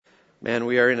Man,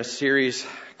 we are in a series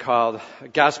called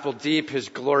Gospel Deep, His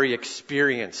Glory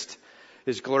Experienced.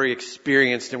 His Glory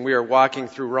Experienced, and we are walking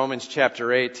through Romans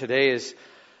chapter 8. Today's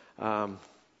a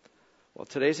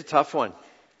tough one.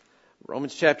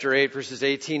 Romans chapter 8, verses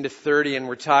 18 to 30, and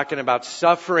we're talking about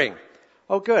suffering.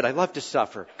 Oh, good. I love to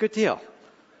suffer. Good deal.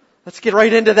 Let's get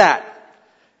right into that.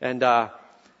 And I'm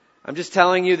just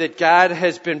telling you that God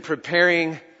has been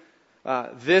preparing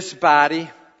this body.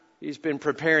 He's been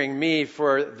preparing me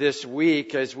for this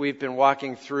week as we've been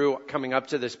walking through, coming up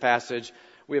to this passage.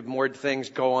 We have more things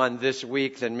go on this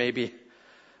week than maybe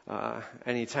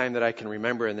any time that I can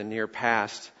remember in the near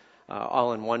past,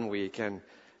 all in one week. And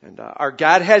our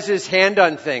God has His hand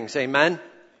on things. Amen?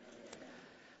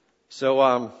 So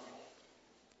I'm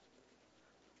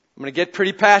going to get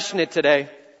pretty passionate today.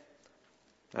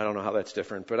 I don't know how that's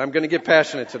different, but I'm going to get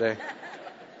passionate today.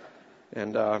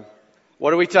 And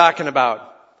what are we talking about?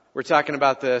 We're talking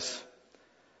about this.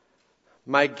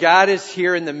 My God is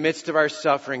here in the midst of our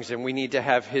sufferings, and we need to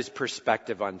have His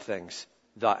perspective on things.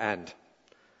 The end.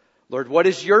 Lord, what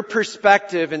is your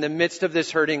perspective in the midst of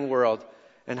this hurting world,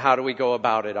 and how do we go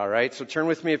about it, all right? So turn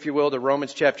with me, if you will, to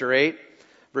Romans chapter 8,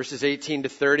 verses 18 to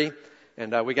 30.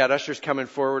 And we got ushers coming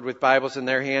forward with Bibles in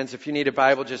their hands. If you need a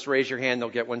Bible, just raise your hand. They'll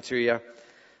get one to you.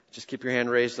 Just keep your hand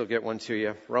raised. They'll get one to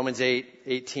you. Romans 8,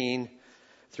 18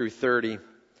 through 30.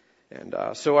 And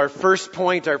so our first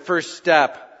point, our first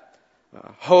step,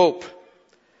 hope.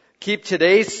 Keep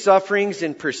today's sufferings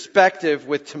in perspective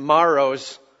with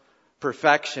tomorrow's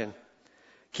perfection.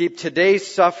 Keep today's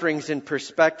sufferings in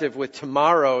perspective with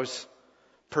tomorrow's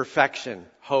perfection.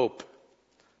 Hope.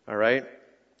 All right?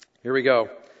 Here we go.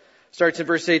 Starts in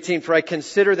verse 18. For I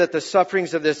consider that the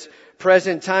sufferings of this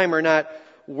present time are not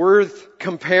worth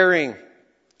comparing.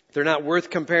 They're not worth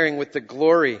comparing with the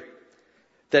glory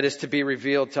that is to be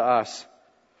revealed to us.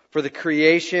 For the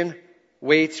creation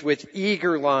waits with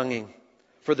eager longing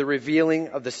for the revealing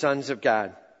of the sons of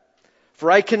God.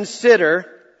 For I consider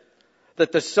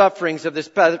that the sufferings of this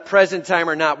present time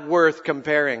are not worth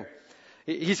comparing.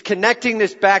 He's connecting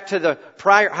this back to the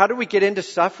prior. How do we get into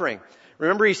suffering?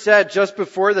 Remember, he said just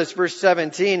before this, verse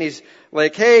 17, he's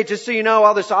like, hey, just so you know,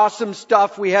 all this awesome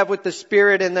stuff we have with the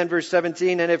Spirit. And then verse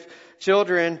 17, and if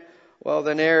children, well,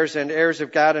 then heirs and heirs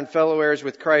of God and fellow heirs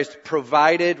with Christ,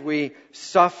 provided we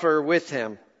suffer with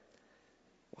Him.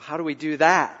 Well, how do we do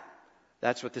that?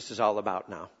 That's what this is all about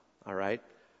now. All right?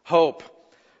 Hope.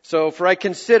 So, for I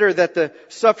consider that the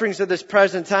sufferings of this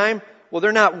present time, well,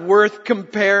 they're not worth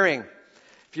comparing.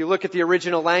 If you look at the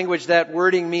original language, that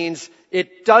wording means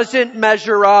it doesn't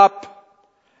measure up.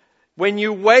 When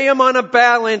you weigh them on a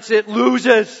balance, it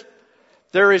loses.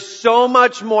 There is so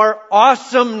much more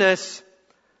awesomeness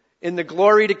in the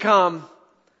glory to come,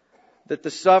 that the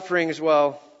sufferings,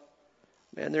 well,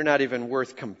 man, they're not even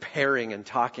worth comparing and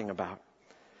talking about.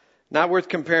 Not worth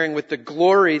comparing with the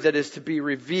glory that is to be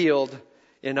revealed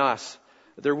in us.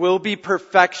 There will be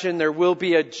perfection, there will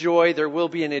be a joy, there will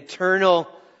be an eternal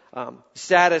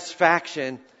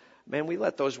satisfaction. Man, we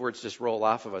let those words just roll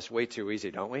off of us way too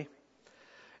easy, don't we?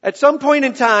 At some point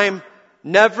in time,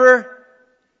 never,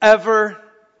 ever,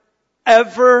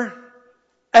 ever,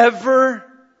 ever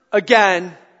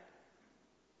again,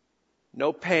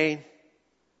 no pain,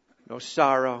 no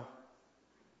sorrow,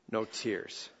 no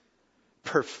tears.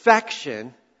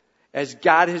 Perfection as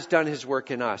God has done His work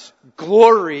in us.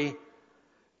 Glory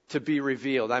to be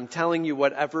revealed. I'm telling you,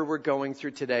 whatever we're going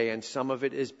through today, and some of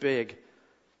it is big,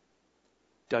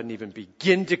 doesn't even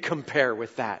begin to compare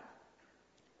with that.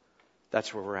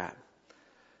 That's where we're at.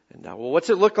 And well, what's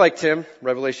it look like, Tim?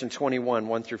 Revelation 21,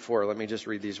 1 through 4. Let me just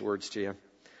read these words to you.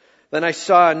 Then I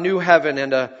saw a new heaven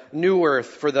and a new earth,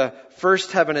 for the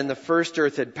first heaven and the first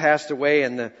earth had passed away,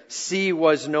 and the sea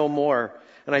was no more.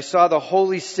 And I saw the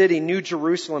holy city, New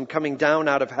Jerusalem, coming down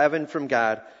out of heaven from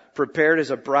God, prepared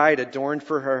as a bride adorned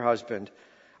for her husband.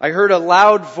 I heard a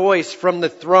loud voice from the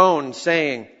throne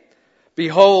saying,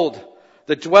 Behold,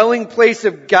 the dwelling place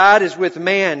of God is with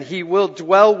man. He will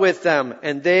dwell with them,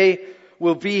 and they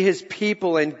will be His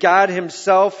people, and God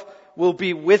Himself will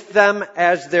be with them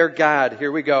as their God.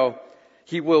 Here we go.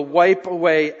 He will wipe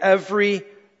away every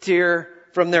tear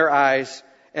from their eyes,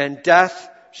 and death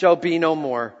shall be no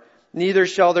more. Neither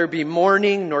shall there be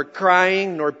mourning, nor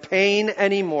crying, nor pain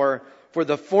anymore, for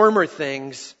the former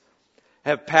things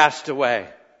have passed away.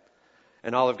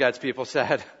 And all of God's people said,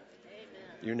 Amen.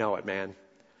 You know it, man.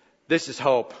 This is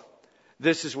hope.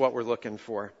 This is what we're looking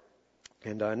for.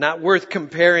 And not worth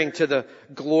comparing to the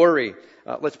glory.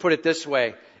 Let's put it this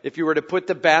way. If you were to put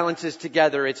the balances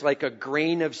together, it's like a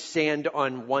grain of sand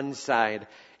on one side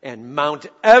and Mount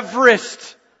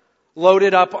Everest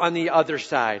loaded up on the other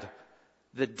side.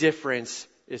 The difference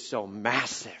is so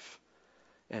massive.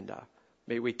 And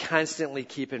may we constantly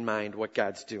keep in mind what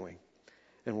God's doing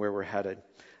and where we're headed.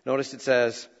 Notice it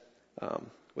says,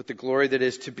 with the glory that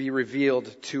is to be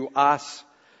revealed to us.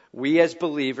 We as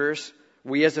believers,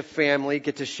 we as a family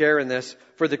get to share in this.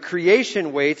 For the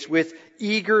creation waits with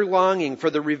eager longing for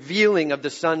the revealing of the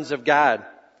sons of God.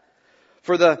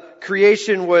 For the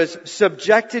creation was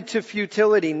subjected to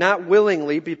futility, not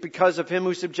willingly, but because of him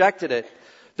who subjected it.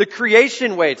 The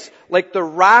creation waits, like the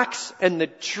rocks and the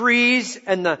trees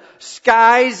and the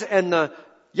skies and the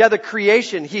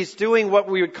creation. He's doing what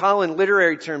we would call in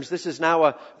literary terms, this is now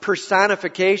a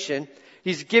personification.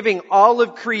 He's giving all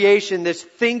of creation this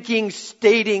thinking,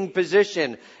 stating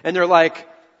position. And they're like,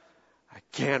 I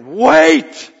can't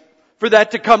wait for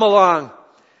that to come along.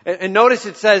 And notice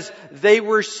it says they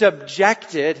were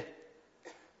subjected,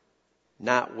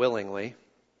 not willingly.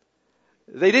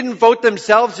 They didn't vote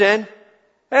themselves in.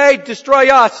 Hey, destroy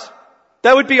us.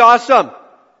 That would be awesome.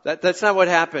 That's not what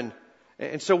happened.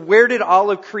 And so where did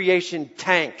all of creation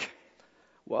tank?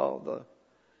 Well, the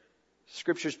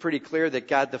Scripture's pretty clear that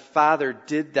God the Father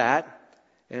did that.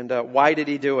 And why did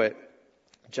he do it?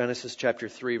 Genesis chapter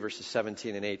 3, verses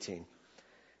 17 and 18.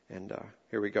 And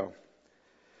here we go.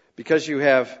 Because you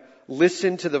have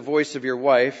listened to the voice of your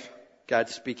wife,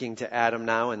 God's speaking to Adam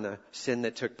now and the sin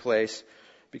that took place.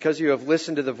 Because you have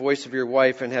listened to the voice of your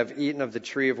wife and have eaten of the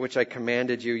tree of which I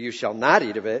commanded you, you shall not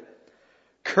eat of it.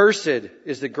 Cursed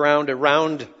is the ground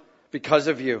around because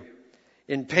of you.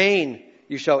 In pain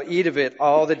you shall eat of it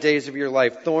all the days of your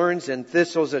life. Thorns and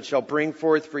thistles it shall bring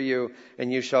forth for you,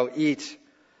 and you shall eat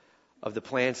of the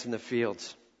plants in the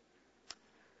fields.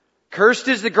 Cursed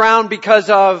is the ground because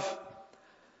of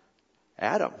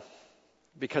Adam,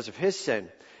 because of his sin.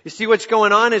 You see what's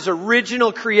going on is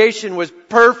original creation was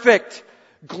perfect,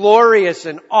 glorious,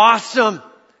 and awesome,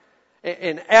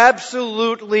 and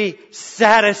absolutely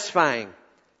satisfying.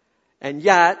 And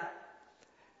yet,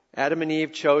 Adam and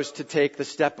Eve chose to take the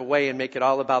step away and make it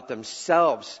all about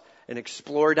themselves and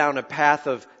explore down a path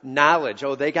of knowledge.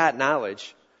 Oh, they got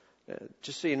knowledge.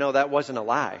 Just so you know, that wasn't a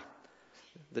lie.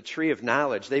 The tree of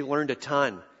knowledge, they learned a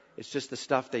ton. It's just the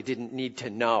stuff they didn't need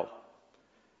to know.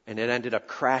 And it ended up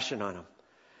crashing on them.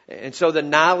 And so the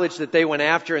knowledge that they went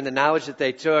after and the knowledge that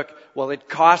they took, well, it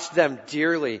cost them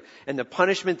dearly. And the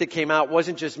punishment that came out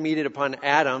wasn't just meted upon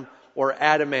Adam or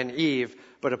Adam and Eve,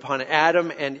 but upon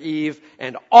Adam and Eve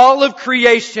and all of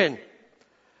creation,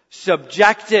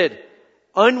 subjected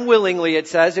unwillingly, it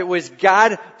says. It was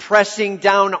God pressing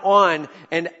down on,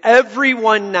 and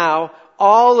everyone now,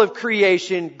 all of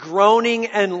creation, groaning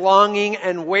and longing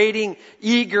and waiting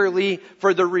eagerly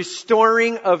for the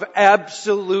restoring of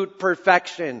absolute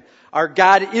perfection. Our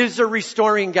God is a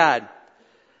restoring God,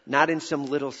 not in some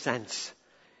little sense.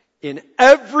 In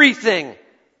everything,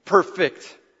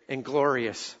 perfect and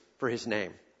glorious for his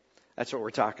name. That's what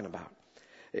we're talking about.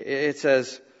 It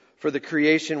says, for the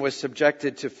creation was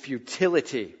subjected to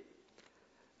futility.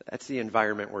 That's the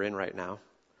environment we're in right now.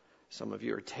 Some of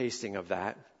you are tasting of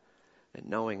that and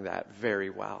knowing that very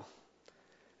well.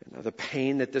 And the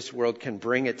pain that this world can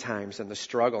bring at times and the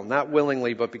struggle, not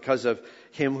willingly, but because of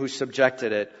him who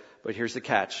subjected it. But here's the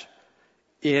catch.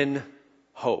 In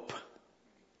hope.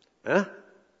 Huh?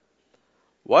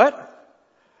 What?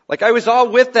 Like I was all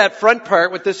with that front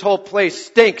part with this whole place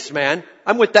stinks, man.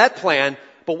 I'm with that plan.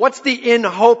 But what's the in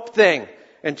hope thing?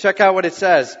 And check out what it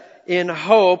says. In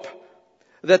hope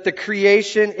that the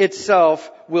creation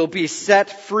itself will be set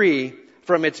free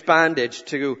from its bondage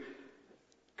to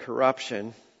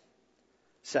corruption.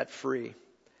 Set free.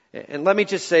 And let me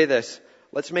just say this.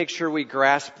 Let's make sure we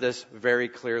grasp this very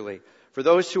clearly. For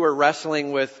those who are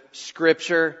wrestling with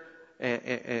Scripture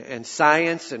and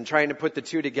science and trying to put the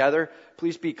two together,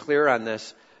 please be clear on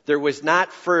this. There was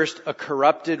not first a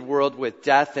corrupted world with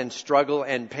death and struggle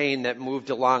and pain that moved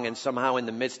along, and somehow in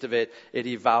the midst of it, it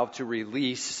evolved to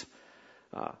release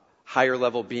higher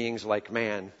level beings like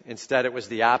man. Instead, it was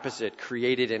the opposite,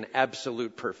 created in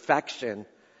absolute perfection,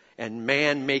 and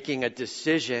man making a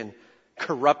decision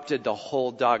corrupted the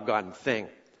whole doggone thing.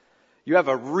 You have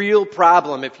a real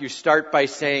problem if you start by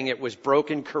saying it was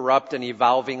broken, corrupt, and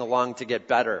evolving along to get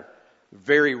better.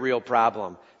 Very real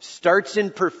problem. Starts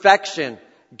in perfection,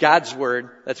 God's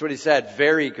word, that's what he said,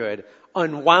 very good.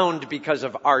 Unwound because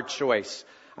of our choice.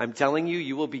 I'm telling you,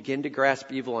 you will begin to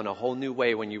grasp evil in a whole new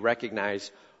way when you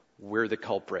recognize we're the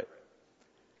culprit.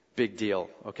 Big deal,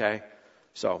 okay?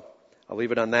 So, I'll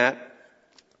leave it on that.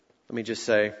 Let me just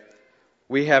say,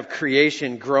 we have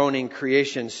creation groaning,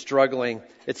 creation struggling.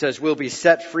 It says we'll be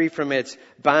set free from its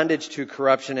bondage to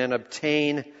corruption and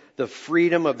obtain the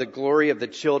freedom of the glory of the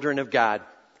children of God.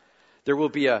 There will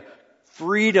be a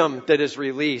freedom that is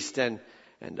released. And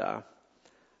And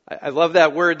I love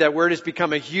that word. That word has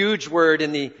become a huge word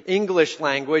in the English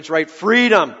language, right?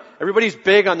 Freedom. Everybody's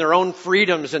big on their own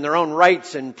freedoms and their own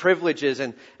rights and privileges.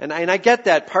 And I get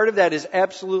that. Part of that is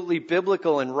absolutely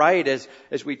biblical and right as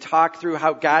we talk through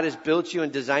how God has built you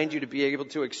and designed you to be able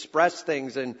to express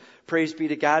things. And praise be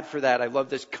to God for that. I love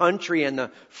this country and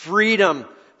the freedom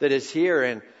that is here.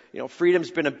 And,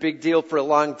 freedom's been a big deal for a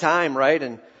long time, right?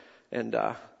 And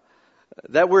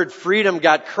that word freedom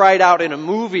got cried out in a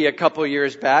movie a couple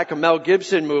years back, a Mel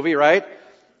Gibson movie, right?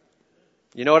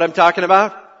 You know what I'm talking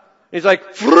about? He's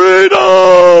like,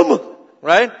 freedom!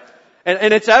 Right?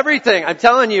 And it's everything. I'm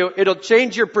telling you, it'll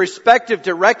change your perspective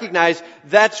to recognize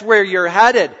that's where you're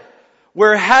headed.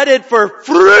 We're headed for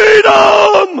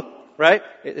freedom! Right?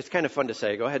 It's kind of fun to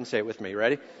say. Go ahead and say it with me.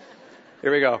 Ready?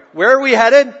 Here we go. Where are we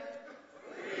headed?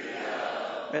 Freedom!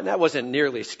 Man, that wasn't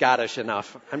nearly Scottish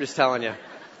enough. I'm just telling you.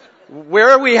 Where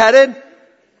are we headed?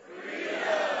 Freedom.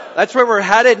 That's where we're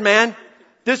headed, man.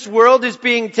 This world is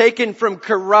being taken from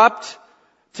corrupt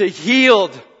to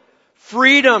healed.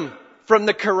 Freedom from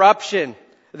the corruption.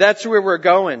 That's where we're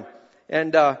going.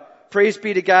 And praise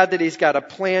be to God that He's got a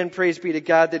plan. Praise be to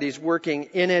God that He's working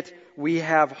in it. We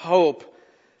have hope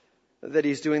that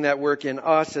He's doing that work in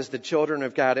us as the children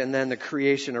of God and then the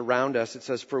creation around us. It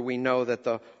says, for we know that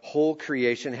the whole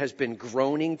creation has been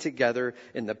groaning together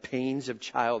in the pains of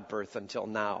childbirth until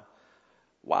now.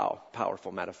 Wow,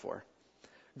 powerful metaphor.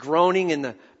 Groaning in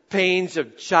the pains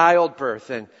of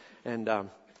childbirth. And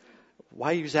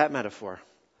why use that metaphor?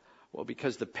 Well,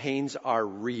 because the pains are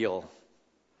real.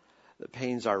 The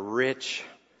pains are rich.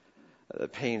 The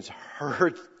pains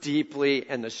hurt deeply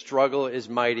and the struggle is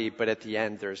mighty, but at the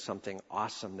end there's something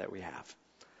awesome that we have.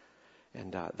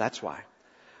 And that's why.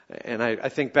 And I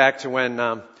think back to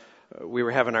when we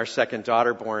were having our second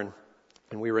daughter born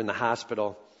and we were in the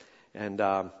hospital and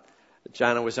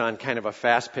Jana was on kind of a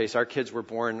fast pace. Our kids were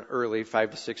born early,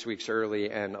 5 to 6 weeks early,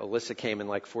 and Alyssa came in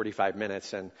like 45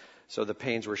 minutes. And so the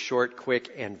pains were short, quick,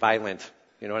 and violent.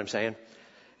 You know what I'm saying?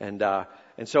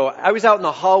 And so I was out in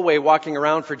the hallway walking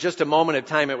around for just a moment of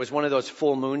time. It was one of those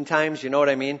full moon times. You know what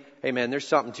I mean? Hey man, there's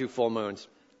something to full moons.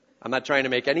 I'm not trying to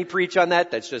make any preach on that.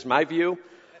 That's just my view.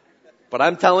 But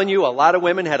I'm telling you, a lot of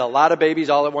women had a lot of babies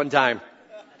all at one time.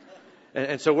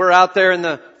 And so we're out there in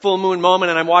the full moon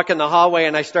moment and I'm walking the hallway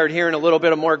and I start hearing a little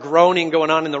bit of more groaning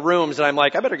going on in the rooms. And I'm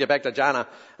like, I better get back to Jana.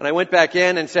 And I went back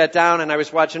in and sat down and I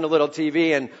was watching a little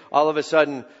TV and all of a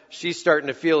sudden she's starting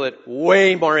to feel it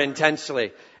way more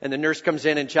intensely. And the nurse comes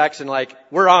in and checks and like,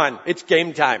 we're on. It's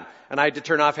game time. And I had to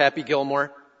turn off Happy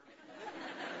Gilmore.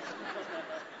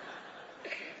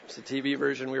 It's the TV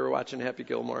version. We were watching Happy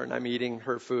Gilmore and I'm eating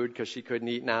her food because she couldn't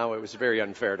eat now. It was very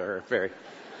unfair to her. Very.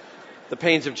 The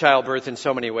pains of childbirth in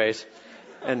so many ways.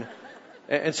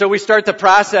 And so we start the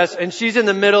process and she's in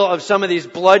the middle of some of these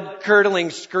blood-curdling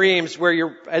screams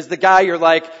where as the guy, you're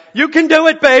like, you can do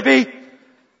it, baby.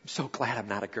 I'm so glad I'm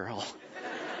not a girl.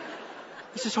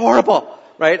 This is horrible,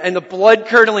 right? And the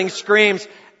blood-curdling screams.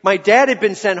 My dad had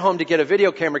been sent home to get a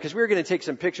video camera because we were going to take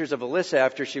some pictures of Alyssa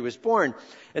after she was born.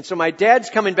 And so my dad's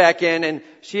coming back in and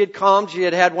she had calmed. She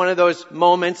had had one of those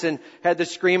moments and had the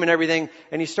scream and everything.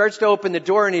 And he starts to open the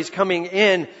door and he's coming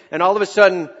in and all of a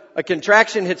sudden a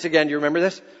contraction hits again. Do you remember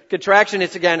this? Contraction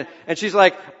hits again and she's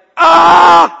like,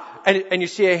 ah! And you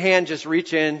see a hand just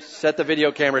reach in, set the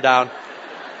video camera down,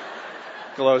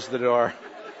 close the door,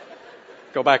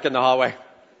 go back in the hallway.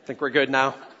 Think we're good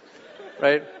now,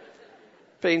 right?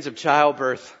 Pains of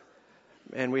childbirth.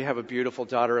 And we have a beautiful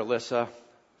daughter, Alyssa,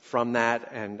 from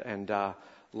that and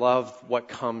love what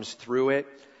comes through it.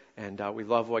 And we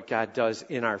love what God does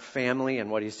in our family and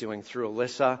what He's doing through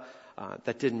Alyssa.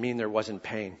 That didn't mean there wasn't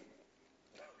pain.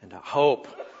 And hope.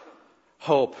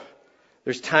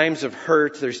 There's times of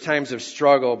hurt, there's times of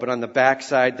struggle, but on the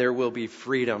backside there will be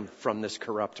freedom from this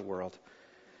corrupt world.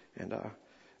 And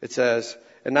it says,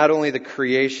 and not only the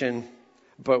creation,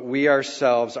 but we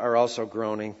ourselves are also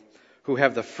groaning, who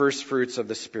have the first fruits of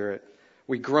the Spirit.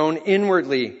 We groan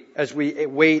inwardly as we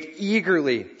wait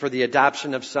eagerly for the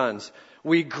adoption of sons.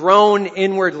 We groan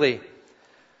inwardly.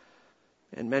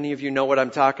 And many of you know what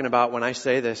I'm talking about when I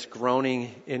say this,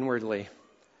 groaning inwardly.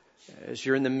 As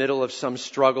you're in the middle of some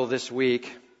struggle this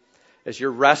week, as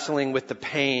you're wrestling with the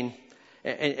pain,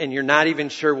 and you're not even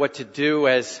sure what to do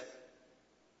as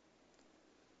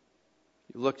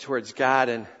you look towards God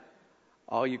and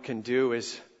all you can do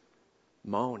is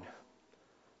moan.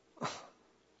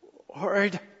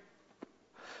 Lord,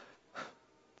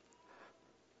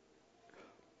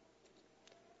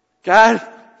 God,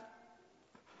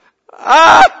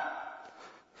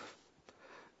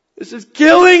 this is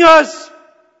killing us.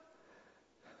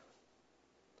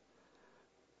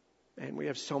 And we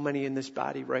have so many in this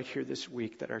body right here this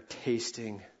week that are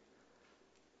tasting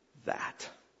that.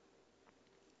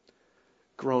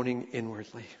 Groaning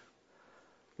inwardly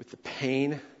with the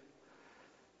pain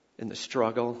and the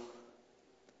struggle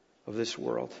of this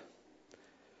world.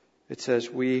 It says,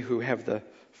 we who have the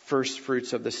first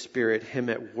fruits of the Spirit, Him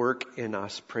at work in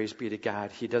us. Praise be to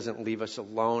God. He doesn't leave us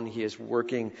alone. He is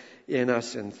working in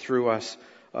us and through us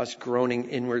groaning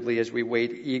inwardly as we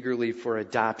wait eagerly for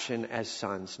adoption as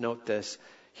sons. Note this.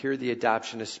 Here the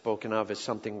adoption is spoken of as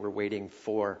something we're waiting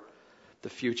for, the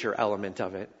future element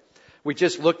of it. We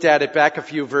just looked at it back a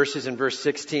few verses in verse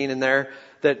 16 in there,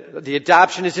 that the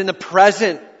adoption is in the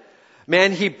present.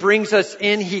 Man, He brings us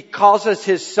in. He calls us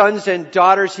His sons and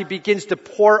daughters. He begins to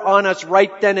pour on us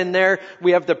right then and there.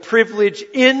 We have the privilege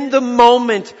in the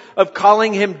moment of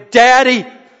calling Him Daddy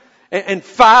and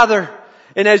Father.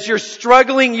 And as you're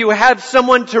struggling, you have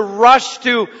someone to rush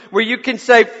to where you can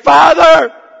say,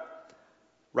 Father!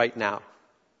 Right now.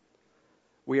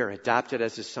 We are adopted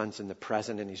as His sons in the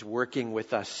present, and He's working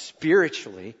with us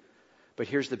spiritually. But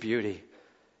here's the beauty.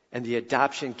 And the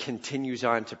adoption continues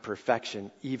on to perfection,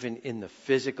 even in the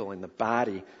physical, in the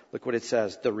body. Look what it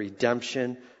says, the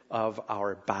redemption of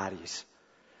our bodies.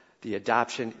 The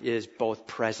adoption is both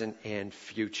present and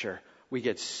future. We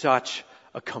get such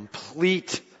a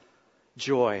complete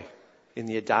joy in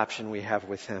the adoption we have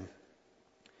with Him.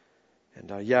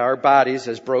 And our bodies,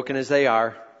 as broken as they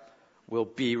are, will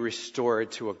be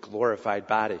restored to a glorified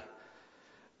body.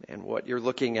 And what you're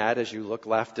looking at as you look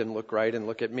left and look right and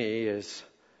look at me is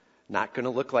not going to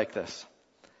look like this.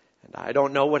 And I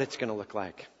don't know what it's going to look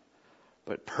like.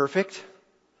 But perfect?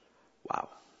 Wow.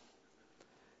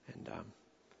 And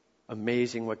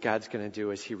amazing what God's going to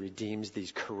do as He redeems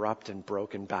these corrupt and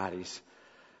broken bodies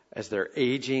as they're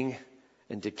aging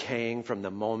and decaying from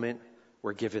the moment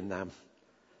we're given them.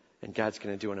 And God's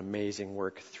going to do an amazing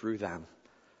work through them,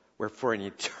 where for an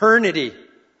eternity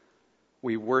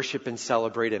we worship and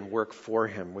celebrate and work for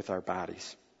Him with our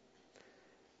bodies.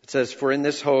 It says, for in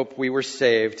this hope we were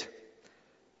saved.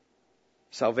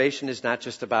 Salvation is not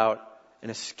just about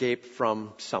an escape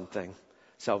from something.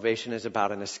 Salvation is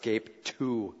about an escape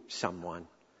to someone.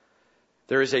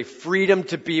 There is a freedom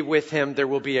to be with Him. There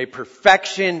will be a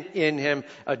perfection in Him,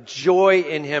 a joy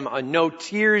in Him, a no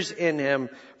tears in Him.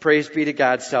 Praise be to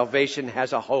God. Salvation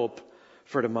has a hope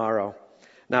for tomorrow.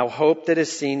 Now, hope that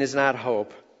is seen is not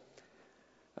hope.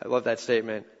 I love that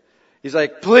statement. He's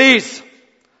like, please,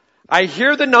 I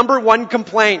hear the number one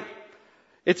complaint.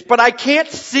 But I can't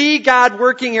see God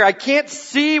working here. I can't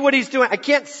see what He's doing. I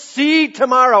can't see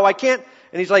tomorrow. And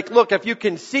He's like, look, if you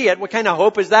can see it, what kind of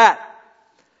hope is that?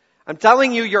 I'm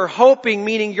telling you, you're hoping,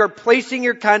 meaning you're placing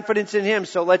your confidence in Him.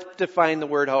 So let's define the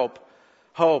word hope.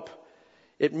 Hope.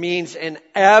 It means an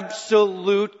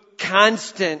absolute,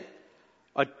 constant,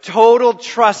 a total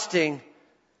trusting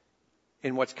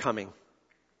in what's coming.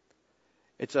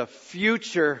 It's a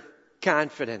future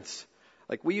confidence.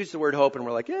 Like we use the word hope and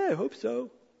we're like, yeah, I hope so.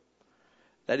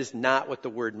 That is not what the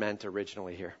word meant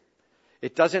originally here.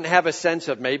 It doesn't have a sense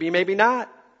of maybe, maybe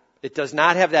not. It does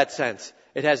not have that sense.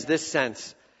 It has this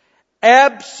sense.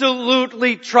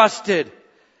 Absolutely trusted.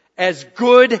 As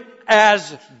good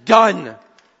as done.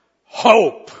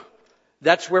 Hope.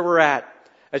 That's where we're at.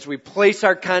 As we place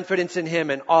our confidence in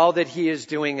Him and all that He is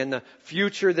doing and the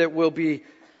future that will be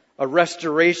a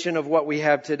restoration of what we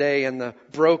have today and the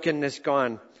brokenness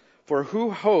gone. For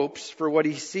who hopes for what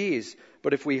he sees?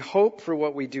 But if we hope for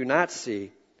what we do not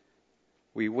see,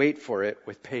 we wait for it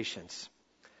with patience.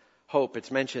 Hope,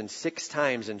 it's mentioned 6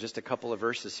 times in just a couple of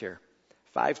verses here.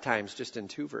 5 times just in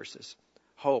 2 verses.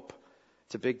 Hope,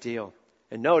 it's a big deal.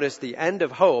 And notice the end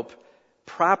of hope,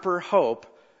 proper hope,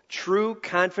 true,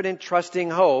 confident, trusting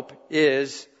hope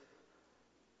is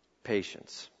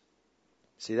patience.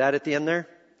 See that at the end there?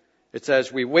 It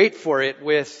says we wait for it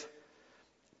with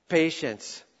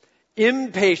patience.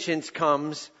 Impatience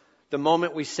comes the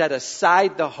moment we set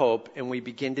aside the hope and we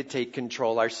begin to take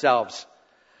control ourselves.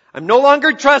 I'm no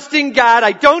longer trusting God.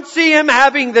 I don't see Him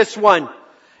having this one.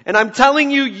 And I'm telling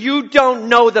you, you don't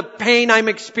know the pain I'm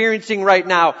experiencing right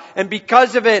now. And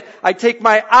because of it, I take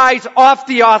my eyes off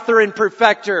the author and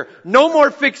perfecter. No more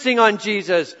fixing on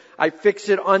Jesus. I fix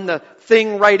it on the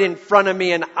thing right in front of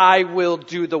me and I will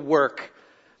do the work.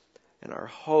 And our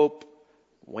hope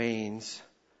wanes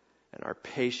and our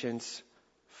patience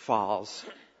falls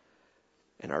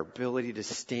and our ability to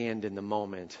stand in the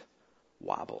moment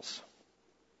wobbles.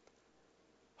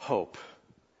 Hope.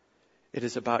 It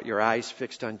is about your eyes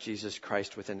fixed on Jesus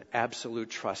Christ with an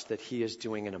absolute trust that He is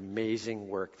doing an amazing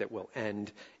work that will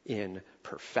end in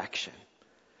perfection.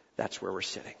 That's where we're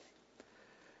sitting.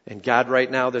 And God,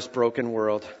 right now, this broken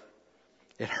world,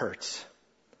 it hurts.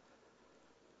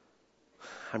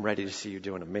 I'm ready to see you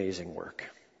do an amazing work.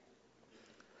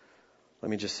 Let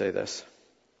me just say this.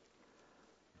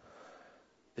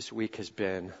 This week has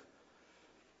been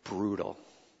brutal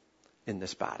in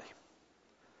this body.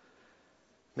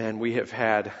 Man, we have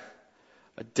had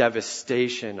a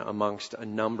devastation amongst a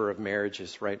number of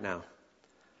marriages right now.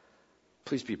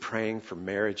 Please be praying for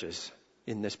marriages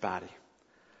in this body.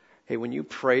 Hey, when you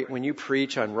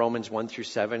preach on Romans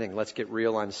 1-7 and let's get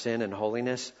real on sin and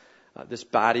holiness, this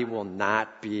body will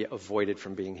not be avoided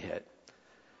from being hit.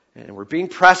 And we're being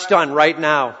pressed on right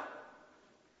now.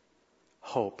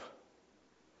 Hope.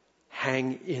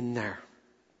 Hang in there.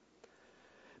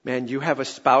 Man, you have a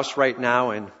spouse right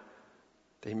now and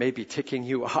they may be ticking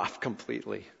you off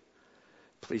completely.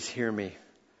 Please hear me.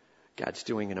 God's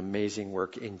doing an amazing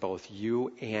work in both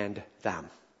you and them.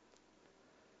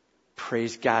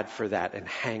 Praise God for that and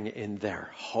hang in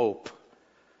there. Hope.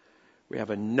 We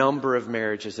have a number of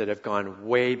marriages that have gone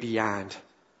way beyond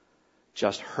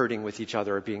just hurting with each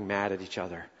other or being mad at each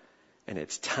other. And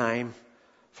it's time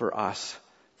for us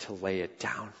to lay it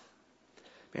down.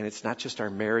 And it's not just our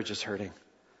marriages hurting.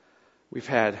 We've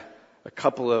had a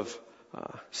couple of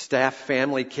staff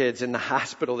family kids in the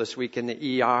hospital this week in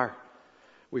the ER.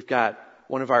 We've got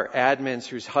one of our admins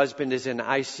whose husband is in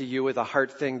ICU with a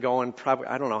heart thing going, probably,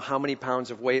 I don't know how many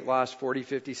pounds of weight loss, 40,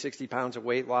 50, 60 pounds of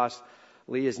weight loss.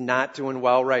 Lee is not doing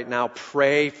well right now.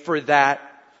 Pray for that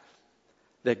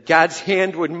God's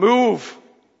hand would move.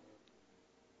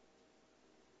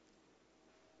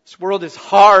 This world is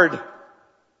hard.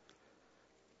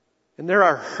 And there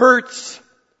are hurts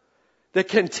that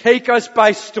can take us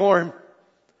by storm.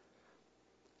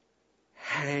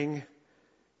 Hang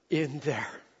in there.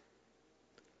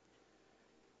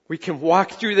 We can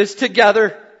walk through this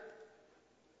together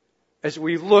as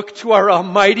we look to our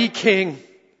Almighty King.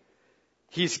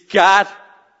 He's got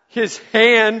His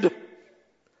hand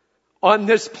on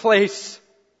this place.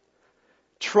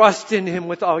 Trust in Him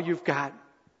with all you've got.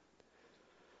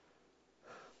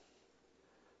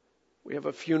 We have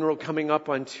a funeral coming up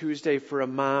on Tuesday for a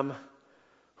mom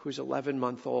who's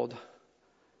 11-month-old.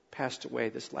 Passed away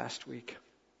this last week.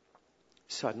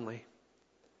 Suddenly.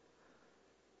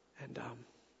 And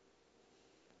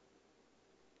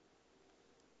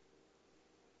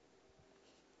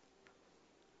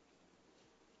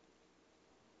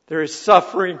there is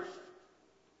suffering.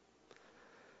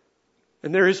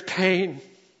 And there is pain.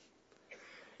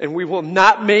 And we will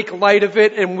not make light of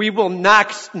it, and we will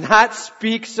not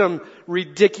speak some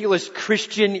ridiculous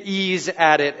Christianese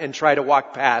at it and try to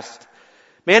walk past.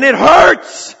 Man, it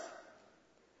hurts!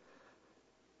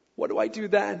 What do I do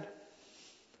then?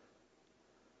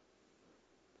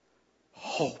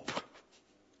 Hope.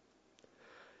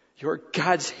 Your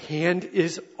God's hand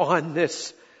is on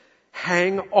this.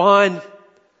 Hang on.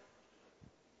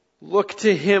 Look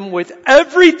to Him with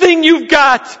everything you've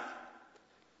got.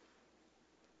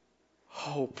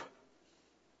 Hope.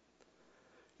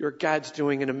 Your God's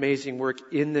doing an amazing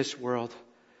work in this world.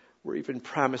 We're even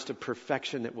promised a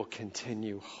perfection that will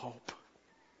continue. Hope.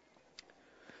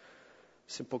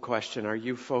 Simple question. Are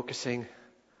you focusing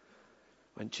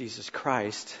on Jesus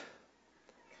Christ,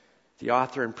 the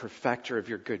author and perfecter of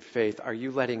your good faith? Are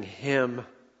you letting Him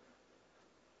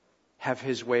have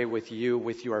His way with you,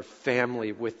 with your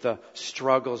family, with the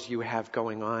struggles you have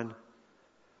going on?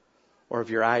 Or have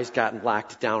your eyes gotten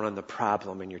locked down on the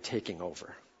problem and you're taking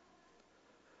over?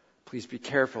 Please be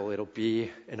careful. It'll be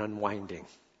an unwinding.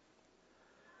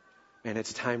 And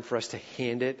it's time for us to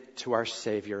hand it to our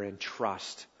Savior and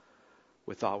trust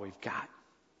with all we've got.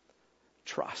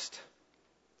 Trust.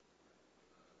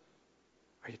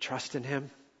 Are you trusting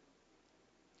Him?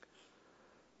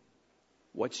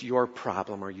 What's your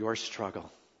problem or your struggle?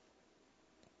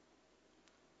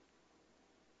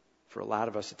 For a lot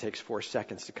of us, it takes 4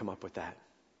 seconds to come up with that.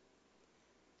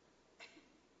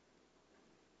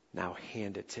 Now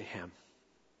hand it to Him.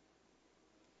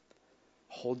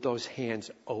 Hold those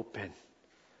hands open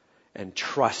and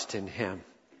trust in Him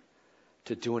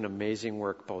to do an amazing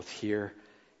work both here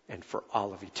and for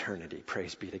all of eternity.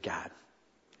 Praise be to God.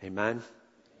 Amen?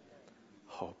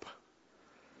 Hope.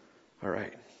 All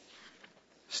right.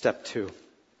 Step 2,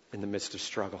 in the midst of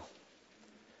struggle.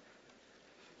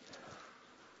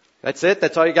 That's it?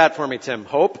 That's all you got for me, Tim?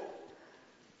 Hope?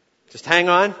 Just hang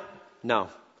on? No.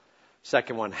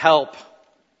 Second one, help.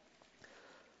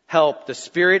 Help. The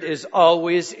Spirit is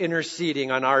always interceding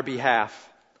on our behalf.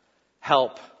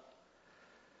 Help.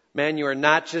 Man, you are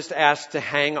not just asked to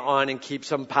hang on and keep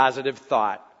some positive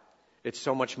thought. It's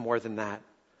so much more than that.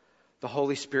 The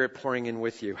Holy Spirit pouring in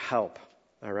with you. Help.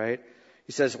 All right?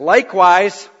 He says,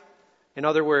 likewise, in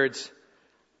other words,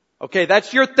 okay,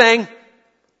 that's your thing.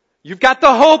 You've got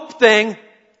the hope thing.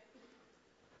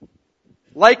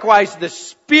 Likewise, the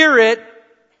Spirit,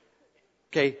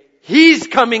 okay, He's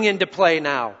coming into play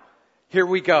now. Here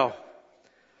we go.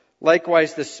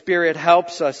 Likewise, the Spirit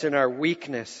helps us in our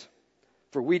weakness,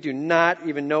 for we do not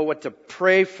even know what to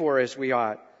pray for as we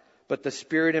ought, but the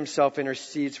Spirit Himself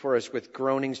intercedes for us with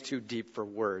groanings too deep for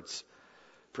words.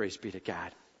 Praise be to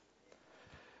God.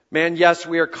 Man, yes,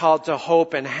 we are called to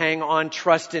hope and hang on,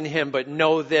 trust in Him, but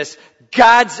know this,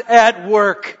 God's at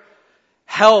work.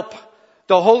 Help.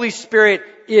 The Holy Spirit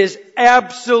is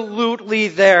absolutely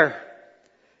there.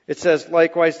 It says,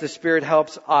 likewise, the Spirit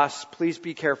helps us. Please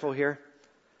be careful here.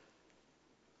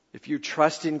 If you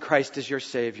trust in Christ as your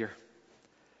Savior,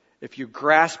 if you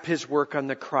grasp His work on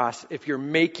the cross, if you're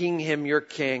making Him your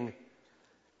King,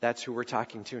 that's who we're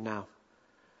talking to now.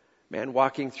 Man,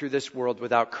 walking through this world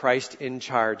without Christ in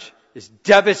charge is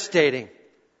devastating.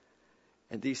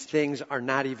 And these things are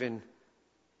not even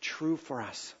true for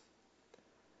us.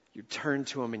 You turn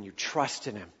to Him and you trust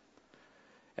in Him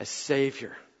as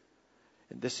Savior.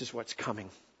 And this is what's coming.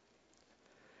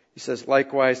 He says,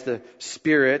 likewise, the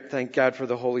Spirit, thank God for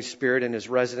the Holy Spirit and His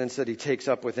residence that He takes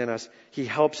up within us. He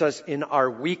helps us in our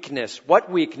weakness.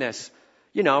 What weakness?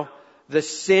 You know, the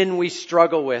sin we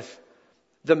struggle with,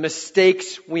 the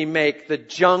mistakes we make, the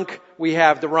junk we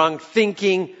have, the wrong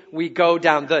thinking we go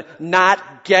down, the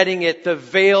not getting it, the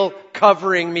veil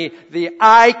covering me, the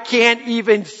I can't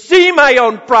even see my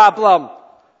own problem.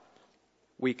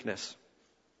 Weakness.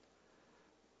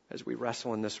 As we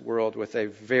wrestle in this world with a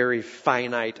very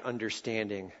finite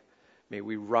understanding, may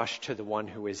we rush to the one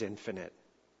who is infinite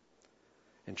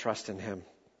and trust in Him.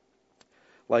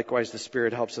 Likewise, the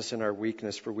Spirit helps us in our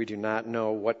weakness, for we do not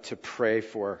know what to pray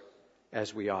for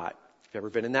as we ought. Have you ever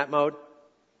been in that mode?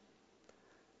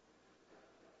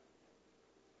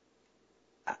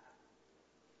 I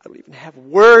don't even have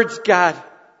words, God.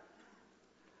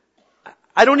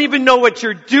 I don't even know what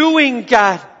you're doing,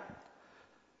 God.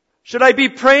 Should I be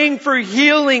praying for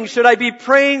healing? Should I be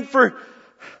praying for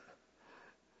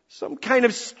some kind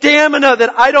of stamina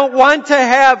that I don't want to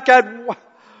have? God,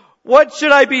 what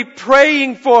should I be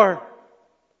praying for?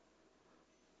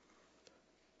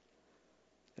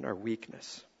 In our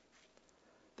weakness,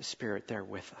 the Spirit there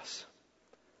with us.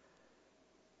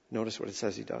 Notice what it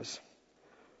says He does.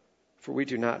 For we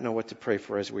do not know what to pray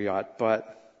for as we ought,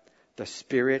 but the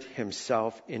Spirit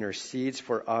Himself intercedes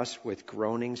for us with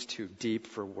groanings too deep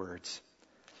for words.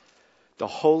 The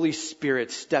Holy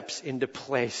Spirit steps into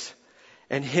place,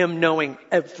 and Him knowing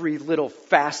every little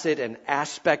facet and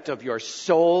aspect of your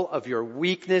soul, of your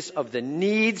weakness, of the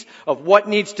needs, of what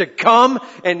needs to come,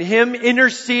 and Him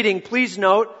interceding. Please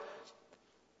note,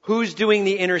 who's doing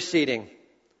the interceding?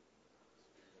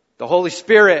 The Holy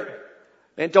Spirit.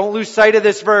 And don't lose sight of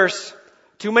this verse.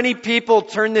 Too many people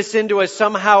turn this into a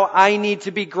somehow I need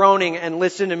to be groaning. And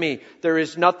listen to me, there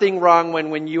is nothing wrong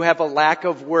when you have a lack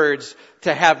of words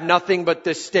to have nothing but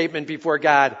this statement before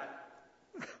God.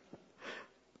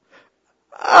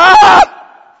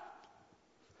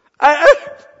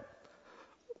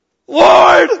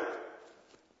 Lord!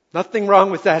 Nothing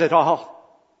wrong with that at all.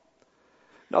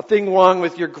 Nothing wrong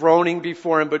with your groaning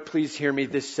before Him, but please hear me,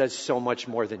 this says so much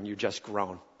more than you just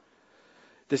groan.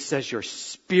 This says your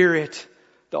spirit,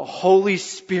 the Holy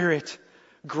Spirit,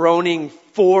 groaning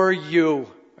for you.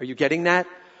 Are you getting that?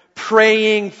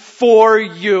 Praying for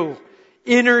you.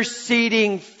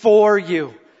 Interceding for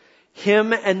you.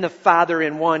 Him and the Father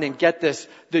in one. And get this,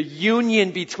 the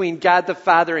union between God the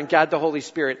Father and God the Holy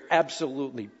Spirit,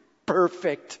 absolutely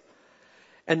perfect.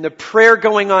 And the prayer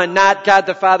going on, not God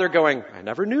the Father going, I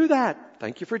never knew that.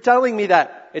 Thank you for telling me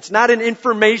that. It's not an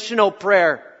informational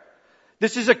prayer.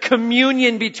 This is a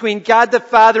communion between God the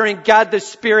Father and God the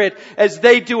Spirit as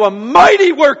they do a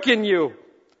mighty work in you.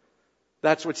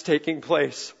 That's what's taking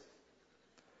place.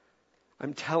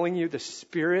 I'm telling you, the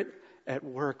Spirit at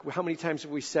work. How many times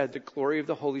have we said the glory of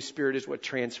the Holy Spirit is what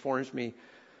transforms me?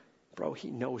 Bro, He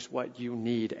knows what you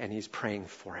need and He's praying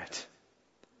for it.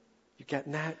 You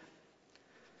getting that?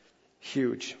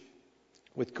 Huge.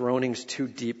 With groanings too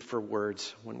deep for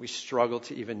words. When we struggle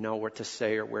to even know what to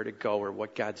say or where to go or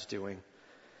what God's doing.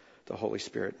 The Holy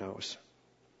Spirit knows.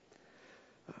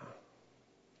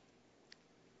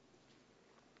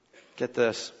 Get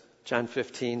this. John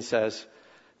 15 says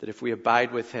that if we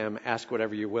abide with Him, ask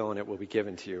whatever you will and it will be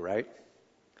given to you, right?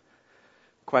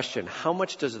 Question. How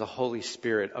much does the Holy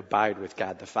Spirit abide with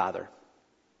God the Father?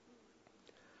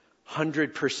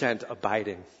 100%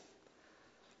 abiding.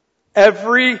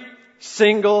 Every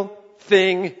single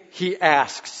thing He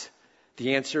asks,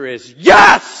 the answer is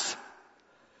yes!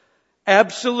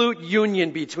 Absolute union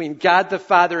between God the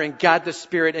Father and God the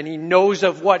Spirit, and he knows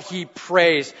of what he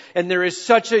prays. And there is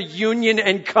such a union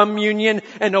and communion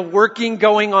and a working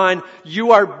going on.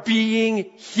 You are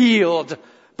being healed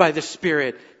by the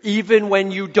Spirit, even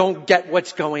when you don't get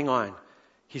what's going on.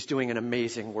 He's doing an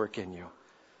amazing work in you.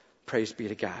 Praise be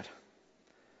to God.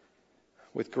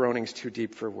 With groanings too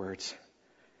deep for words.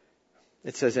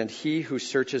 It says, and he who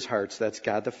searches hearts, that's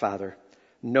God the Father,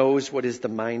 knows what is the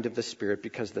mind of the Spirit,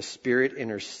 because the Spirit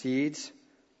intercedes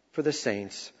for the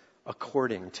saints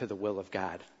according to the will of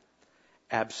God.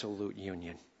 Absolute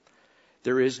union.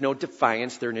 There is no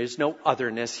defiance. There is no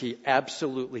otherness. He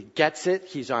absolutely gets it.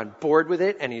 He's on board with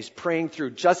it, and he's praying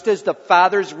through. Just as the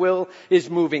Father's will is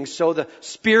moving, so the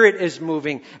Spirit is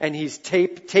moving, and he's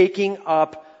taking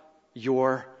up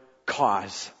your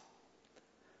cause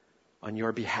on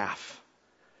your behalf.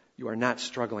 You are not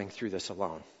struggling through this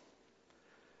alone.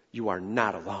 You are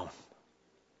not alone.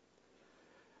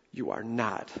 You are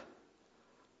not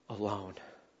alone.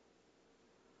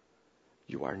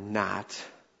 You are not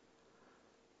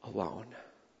alone.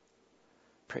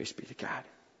 Praise be to God.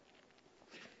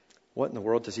 What in the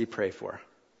world does he pray for?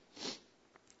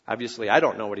 Obviously, I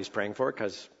don't know what he's praying for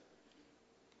because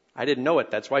I didn't know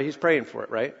it. That's why he's praying for it,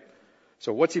 right?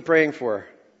 So what's he praying for?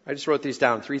 I just wrote these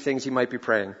down. 3 things he might be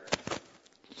praying.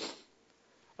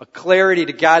 A clarity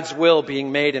to God's will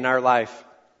being made in our life.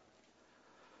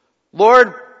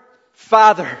 Lord,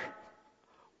 Father,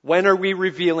 when are we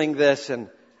revealing this? And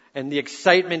the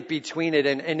excitement between it.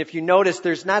 And if you notice,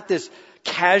 there's not this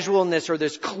casualness or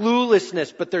this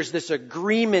cluelessness, but there's this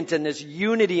agreement and this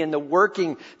unity and the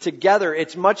working together.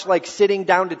 It's much like sitting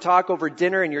down to talk over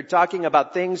dinner, and you're talking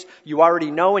about things you already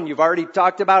know and you've already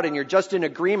talked about, and you're just in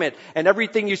agreement. And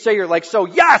everything you say, you're like, so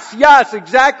yes,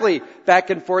 exactly. Back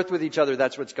and forth with each other.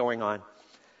 That's what's going on.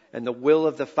 And the will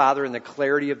of the Father and the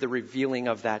clarity of the revealing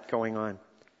of that going on.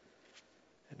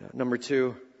 And, number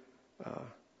 2,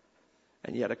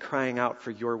 and yet a crying out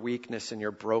for your weakness and your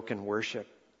broken worship.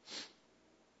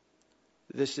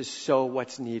 This is so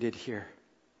what's needed here.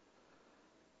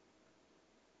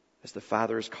 As the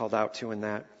Father is called out to in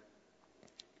that.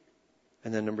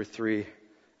 And then number 3,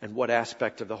 and what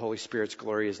aspect of the Holy Spirit's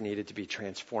glory is needed to be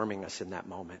transforming us in that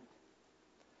moment.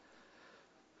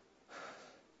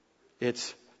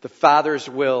 It's the Father's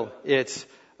will. It's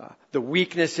the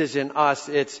weaknesses in us.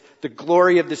 It's the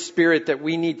glory of the Spirit that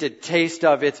we need to taste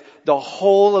of. It's the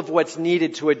whole of what's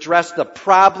needed to address the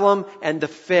problem and the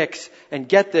fix. And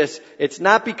get this, it's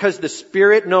not because the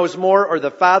Spirit knows more or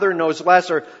the Father knows less,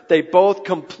 or they both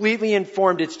completely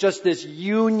informed. It's just this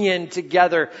union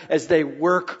together as they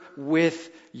work with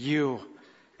you.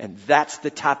 And that's the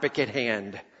topic at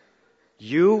hand.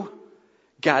 You,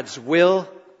 God's will,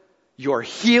 your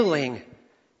healing,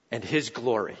 and His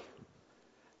glory.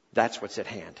 That's what's at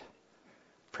hand.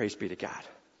 Praise be to God.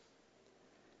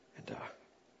 And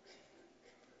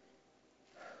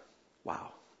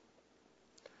wow.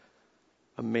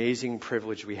 Amazing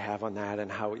privilege we have on that,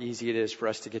 and how easy it is for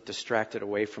us to get distracted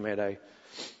away from it. All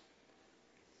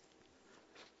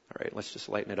right, let's just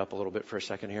lighten it up a little bit for a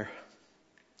second here.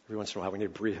 Every once in a while we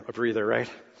need a breather, right?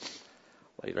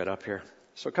 Light right up here.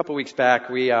 So a couple weeks back,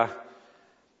 we had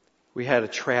a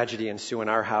tragedy ensue in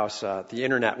our house. The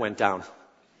internet went down.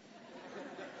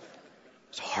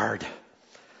 It was hard.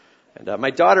 And my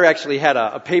daughter actually had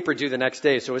a paper due the next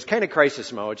day, so it was kind of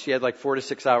crisis mode. She had like 4 to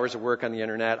 6 hours of work on the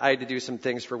internet. I had to do some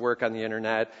things for work on the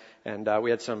internet, and we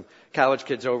had some college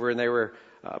kids over, and they were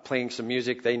playing some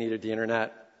music. They needed the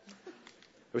internet.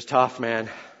 It was tough, man.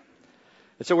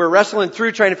 And so we're wrestling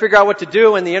through trying to figure out what to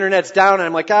do, and the internet's down, and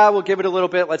I'm like, we'll give it a little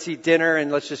bit. Let's eat dinner,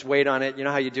 and let's just wait on it. You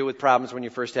know how you do with problems when you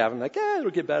first have them. Like, it'll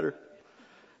get better.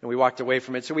 And we walked away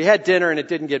from it. So we had dinner, and it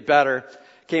didn't get better.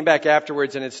 Came back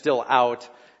afterwards, and it's still out.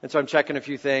 And so I'm checking a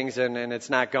few things, and it's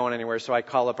not going anywhere. So I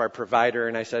call up our provider,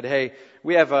 and I said, hey,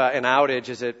 we have an outage.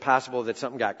 Is it possible that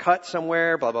something got cut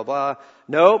somewhere? Blah, blah, blah.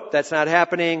 Nope, that's not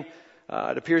happening.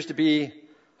 It appears to be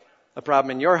a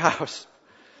problem in your house.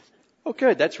 Oh,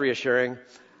 good. That's reassuring.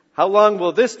 How long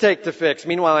will this take to fix?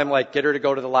 Meanwhile, I'm like, get her to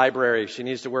go to the library. She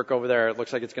needs to work over there. It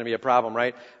looks like it's going to be a problem,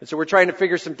 right? And so we're trying to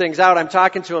figure some things out. I'm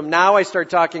talking to him. Now I start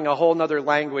talking a whole nother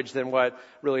language than what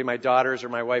really my daughters or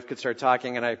my wife could start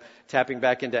talking. And I'm tapping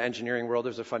back into engineering world. It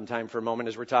was a fun time for a moment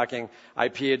as we're talking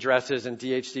IP addresses and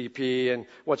DHCP and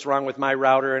what's wrong with my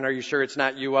router. And are you sure it's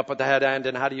not you up at the head end?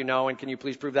 And how do you know? And can you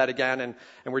please prove that again? And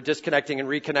we're disconnecting and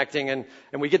reconnecting.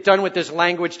 And we get done with this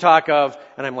language talk of,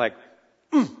 and I'm like,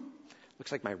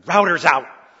 looks like my router's out.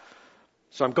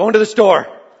 So I'm going to the store.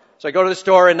 So I go to the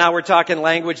store, and now we're talking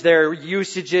language there,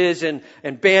 usages and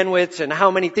bandwidths and how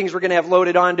many things we're going to have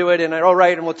loaded onto it. And all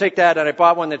right, and we'll take that. And I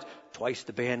bought one that's twice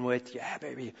the bandwidth. Yeah,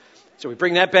 baby. So we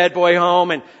bring that bad boy home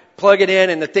and plug it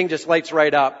in, and the thing just lights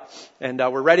right up. And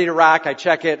we're ready to rock. I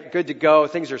check it. Good to go.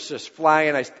 Things are just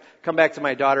flying. I come back to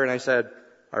my daughter, and I said,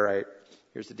 all right,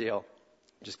 here's the deal.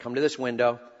 Just come to this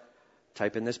window,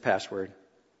 type in this password,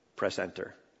 press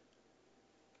enter.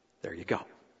 There you go.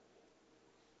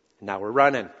 And now we're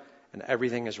running, and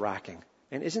everything is rocking.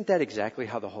 And isn't that exactly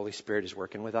how the Holy Spirit is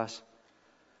working with us?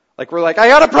 Like we're like, I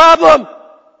got a problem!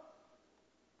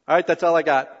 All right, that's all I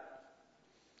got.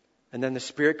 And then the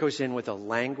Spirit goes in with a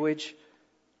language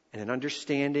and an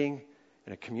understanding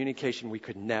and a communication we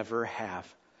could never have.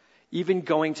 Even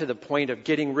going to the point of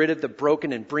getting rid of the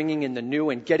broken and bringing in the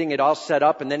new and getting it all set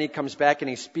up. And then he comes back and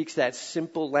he speaks that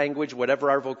simple language,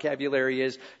 whatever our vocabulary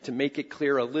is, to make it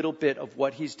clear a little bit of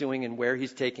what he's doing and where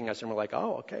he's taking us. And we're like,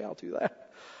 oh, okay, I'll do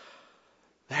that.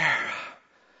 There.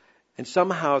 And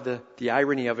somehow the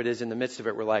irony of it is in the midst of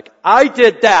it, we're like, I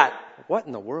did that. What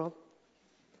in the world?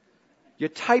 You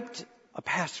typed a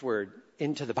password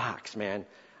into the box, man.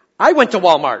 I went to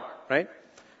Walmart, right?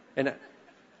 And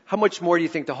how much more do you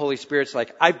think the Holy Spirit's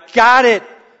like, I've got it.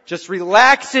 Just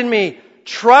relax in me.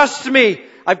 Trust me.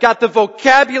 I've got the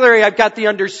vocabulary. I've got the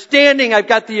understanding. I've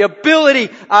got the ability.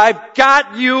 I've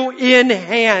got you in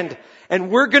hand. And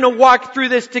we're going to walk through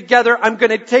this together. I'm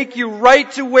going to take you right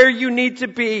to where you need to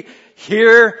be.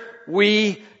 Here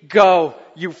we go.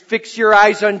 You fix your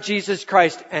eyes on Jesus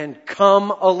Christ and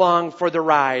come along for the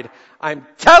ride. I'm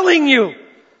telling you,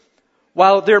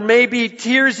 while there may be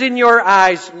tears in your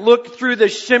eyes, look through the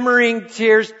shimmering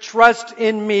tears. Trust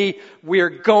in me. We're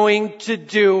going to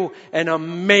do an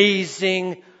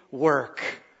amazing work.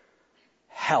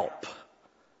 Help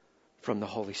from the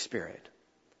Holy Spirit.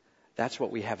 That's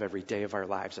what we have every day of our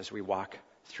lives as we walk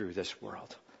through this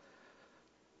world.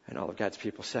 And all of God's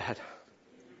people said,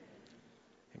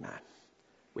 amen.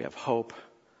 We have hope.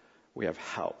 We have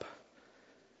help.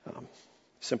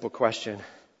 Simple question.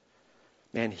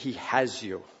 Man, he has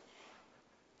you.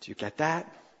 Do you get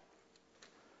that?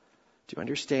 Do you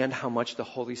understand how much the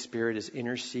Holy Spirit is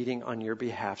interceding on your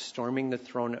behalf, storming the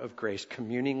throne of grace,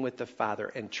 communing with the Father,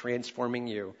 and transforming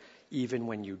you even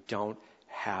when you don't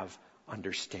have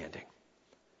understanding?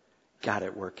 God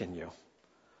at work in you.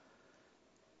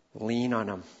 Lean on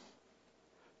him.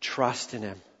 Trust in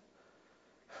him.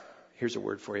 Here's a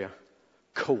word for you.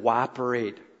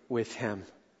 Cooperate with him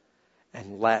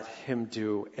and let him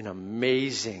do an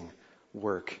amazing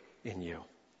work in you.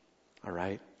 All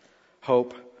right?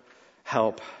 Hope,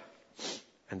 help,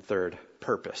 and third,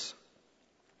 purpose.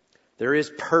 There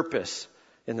is purpose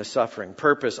in the suffering.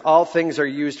 Purpose. All things are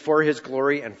used for his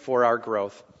glory and for our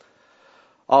growth.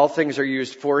 All things are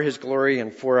used for his glory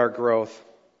and for our growth.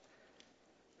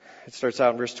 It starts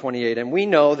out in verse 28. And we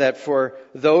know that for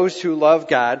those who love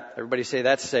God, everybody say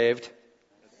that's saved.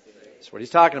 That's what he's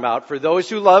talking about. For those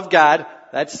who love God,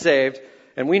 that's saved.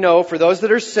 And we know for those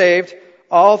that are saved,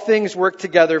 all things work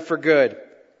together for good.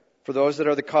 For those that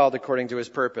are the called according to his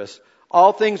purpose.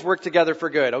 All things work together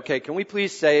for good. Okay, can we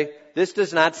please say, this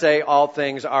does not say all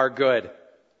things are good.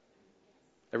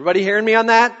 Everybody hearing me on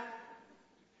that?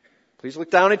 Please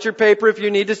look down at your paper if you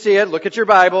need to see it. Look at your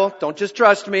Bible. Don't just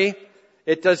trust me.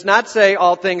 It does not say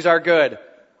all things are good.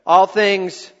 All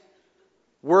things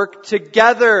work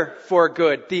together for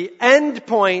good. The end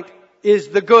point is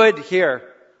the good here.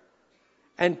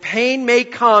 And pain may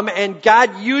come, and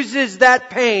God uses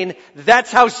that pain.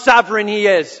 That's how sovereign he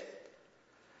is.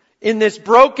 In this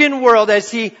broken world, as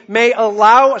he may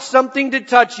allow something to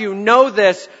touch you, know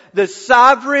this, the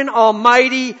sovereign,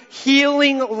 almighty,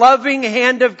 healing, loving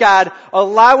hand of God,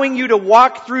 allowing you to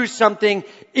walk through something,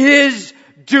 is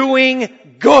doing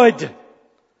good.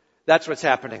 That's what's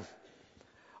happening.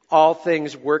 All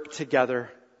things work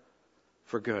together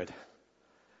for good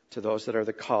to those that are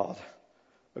the called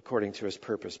according to his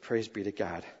purpose. Praise be to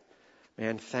God.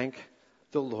 Man, thank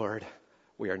the Lord.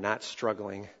 We are not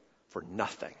struggling for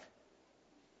nothing.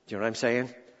 Do you know what I'm saying?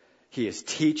 He is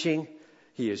teaching.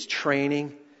 He is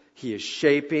training. He is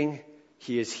shaping.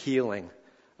 He is healing.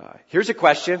 Here's a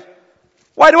question.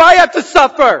 Why do I have to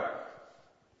suffer?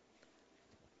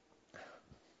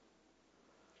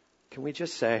 Can we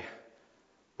just say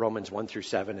Romans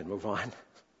 1-7 and move on?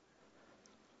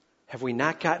 Have we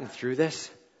not gotten through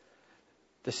this?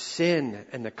 The sin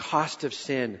and the cost of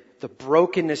sin, the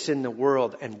brokenness in the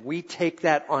world, and we take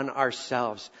that on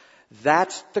ourselves.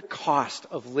 That's the cost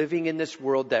of living in this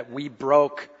world that we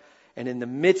broke. And in the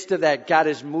midst of that, God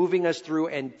is moving us through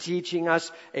and teaching us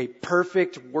a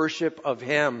perfect worship of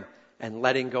him and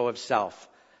letting go of self.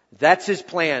 That's his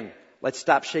plan. Let's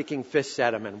stop shaking fists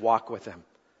at him and walk with him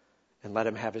and let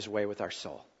him have his way with our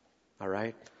soul. All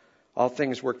right? All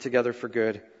things work together for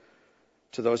good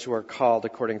to those who are called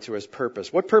according to his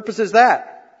purpose. What purpose is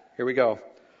that? Here we go.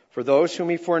 For those whom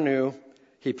he foreknew,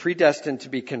 he predestined to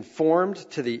be conformed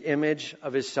to the image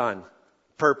of his Son.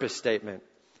 Purpose statement.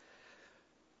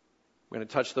 I'm going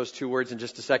to touch those two words in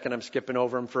just a second. I'm skipping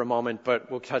over them for a moment,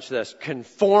 but we'll touch this.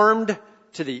 Conformed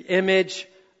to the image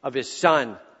of his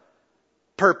Son.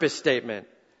 Purpose statement.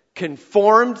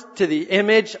 Conformed to the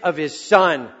image of his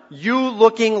Son. You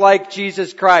looking like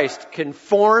Jesus Christ.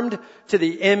 Conformed to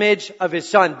the image of his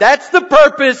Son. That's the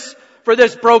purpose for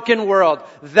this broken world.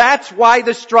 That's why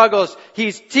the struggles.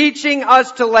 He's teaching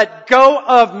us to let go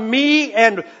of me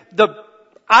and the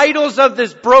idols of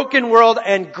this broken world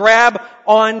and grab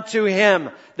onto him,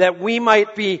 that we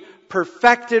might be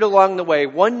perfected along the way,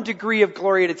 1 degree of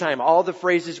glory at a time. All the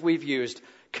phrases we've used.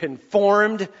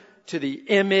 Conformed to the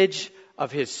image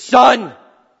of his Son.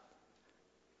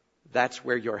 That's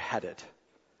where you're headed.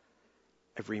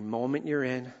 Every moment you're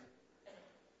in,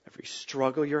 every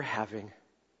struggle you're having,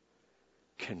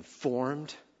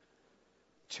 conformed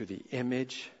to the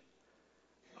image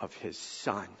of his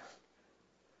Son.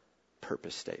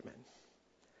 Purpose statement.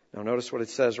 Now notice what it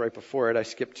says right before it. I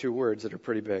skipped 2 words that are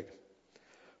pretty big.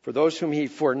 For those whom he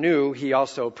foreknew, he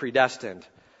also predestined.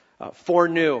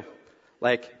 Foreknew,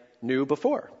 like knew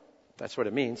before. That's what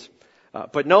it means.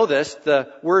 But know this,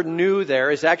 the word knew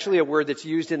there is actually a word that's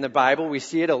used in the Bible. We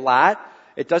see it a lot.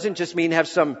 It doesn't just mean have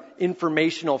some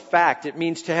informational fact. It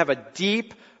means to have a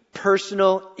deep,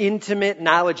 personal, intimate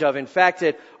knowledge of. In fact,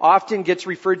 it often gets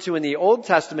referred to in the Old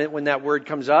Testament when that word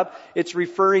comes up. It's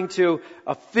referring to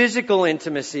a physical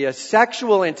intimacy, a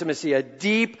sexual intimacy, a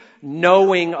deep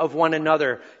knowing of one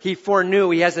another. He foreknew.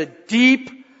 He has a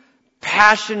deep,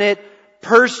 passionate,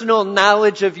 personal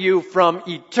knowledge of you from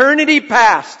eternity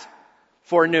past.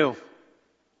 Foreknew.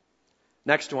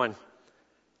 Next one.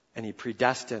 And he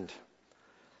predestined.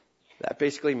 That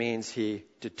basically means he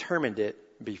determined it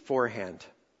beforehand.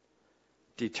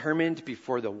 Determined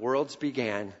before the worlds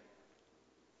began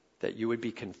that you would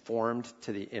be conformed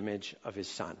to the image of his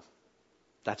Son.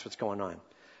 That's what's going on.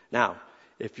 Now,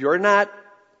 if you're not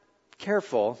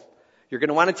careful, you're going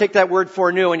to want to take that word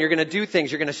foreknew and you're going to do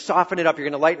things. You're going to soften it up. You're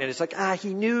going to lighten it. It's like,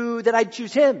 he knew that I'd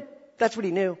choose him. That's what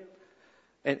he knew.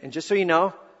 And just so you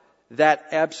know, that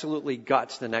absolutely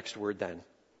guts the next word then.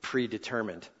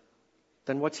 Predetermined.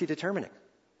 Then what's he determining?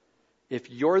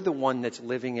 If you're the one that's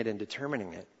living it and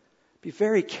determining it, be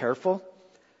very careful.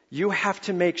 You have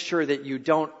to make sure that you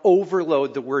don't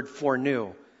overload the word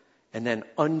foreknew and then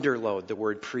underload the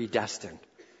word predestined.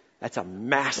 That's a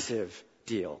massive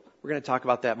deal. We're going to talk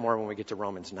about that more when we get to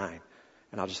Romans 9.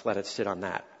 And I'll just let it sit on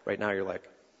that. Right now you're like,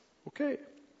 okay,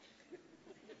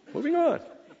 moving on.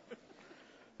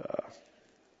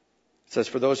 It says,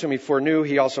 for those whom he foreknew,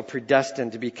 he also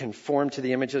predestined to be conformed to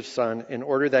the image of Son in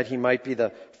order that he might be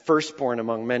the firstborn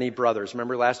among many brothers.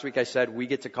 Remember last week I said we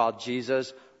get to call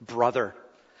Jesus brother.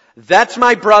 That's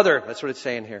my brother. That's what it's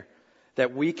saying here.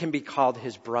 That we can be called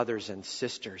his brothers and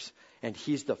sisters. And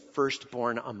he's the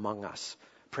firstborn among us.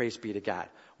 Praise be to God.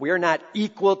 We are not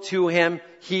equal to him.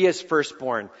 He is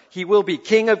firstborn. He will be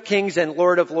King of kings and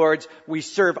Lord of lords. We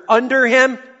serve under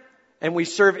him and we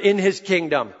serve in his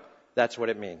kingdom. That's what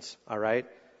it means. All right.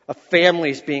 A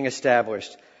family's being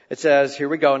established. It says, here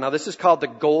we go. Now this is called the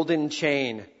golden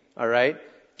chain. All right.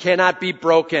 Cannot be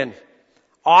broken.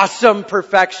 Awesome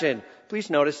perfection. Please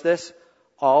notice this.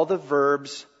 All the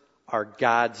verbs are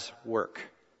God's work,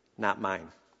 not mine.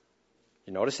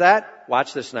 You notice that?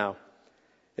 Watch this now.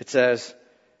 It says,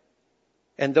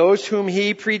 and those whom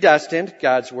he predestined,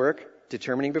 God's work,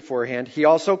 determining beforehand, he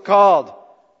also called,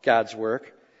 God's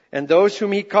work. And those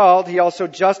whom he called, he also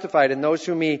justified. And those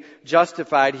whom he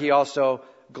justified, he also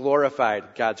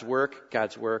glorified. God's work,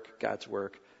 God's work, God's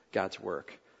work, God's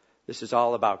work. This is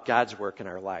all about God's work in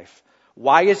our life.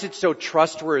 Why is it so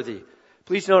trustworthy?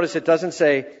 Please notice it doesn't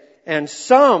say, and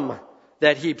some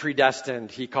that he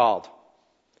predestined, he called.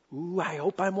 Ooh, I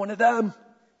hope I'm one of them.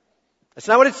 That's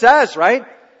not what it says, right?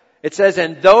 It says,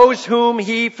 and those whom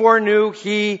he foreknew,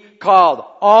 he called.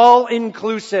 All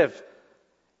inclusive.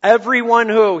 Everyone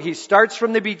who, he starts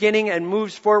from the beginning and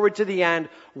moves forward to the end,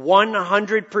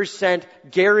 100%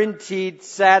 guaranteed,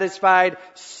 satisfied,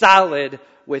 solid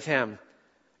with him.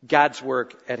 God's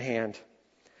work at hand.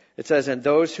 It says, and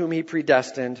those whom he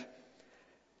predestined,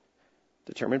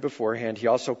 determined beforehand, he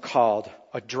also called.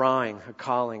 A drawing, a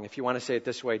calling. If you want to say it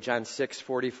this way, John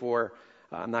 6:44.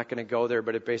 I'm not going to go there,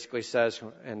 but it basically says,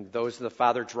 and those the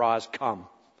Father draws, come.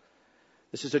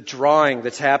 This is a drawing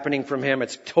that's happening from him.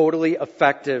 It's totally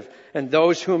effective. And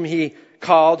those whom he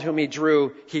called, whom he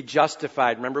drew, he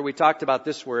justified. Remember, we talked about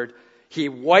this word. He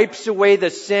wipes away the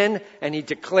sin and he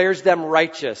declares them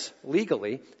righteous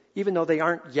legally even though they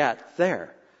aren't yet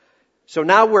there. So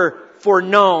now we're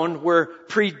foreknown, we're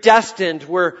predestined,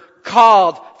 we're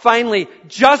called, finally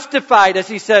justified, as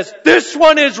he says, this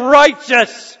one is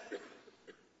righteous.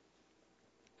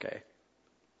 Okay.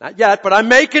 Not yet, but I'm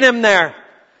making him there.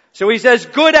 So he says,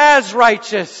 good as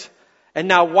righteous. And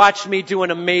now watch me do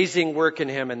an amazing work in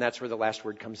him. And that's where the last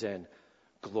word comes in.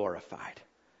 Glorified.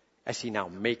 As he now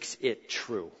makes it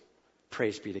true.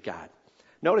 Praise be to God.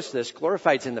 Notice this.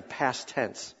 Glorified's in the past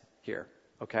tense here.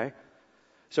 Okay?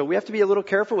 So we have to be a little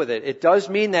careful with it. It does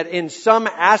mean that in some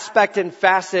aspect and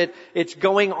facet, it's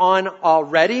going on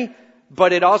already.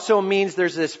 But it also means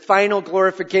there's this final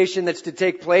glorification that's to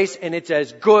take place. And it's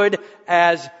as good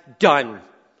as done.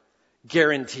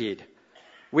 Guaranteed.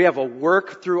 We have a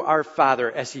work through our Father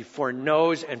as He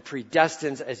foreknows and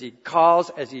predestines, as He calls,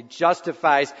 as He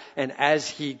justifies, and as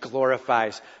He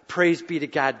glorifies. Praise be to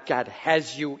God. God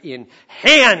has you in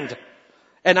hand.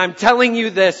 And I'm telling you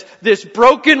this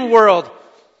broken world,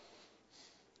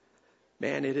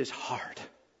 man, it is hard.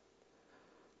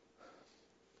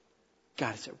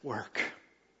 God is at work.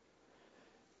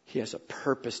 He has a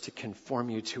purpose to conform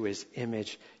you to His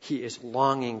image. He is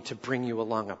longing to bring you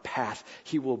along a path.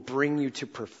 He will bring you to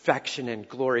perfection and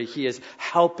glory. He is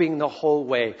helping the whole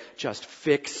way. Just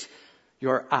fix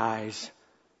your eyes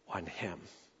on Him.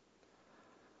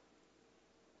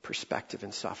 Perspective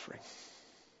in suffering.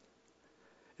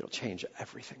 It'll change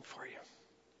everything for you.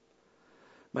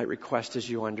 My request is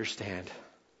you understand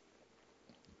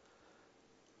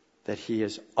that He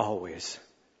is always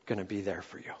going to be there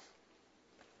for you.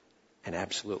 And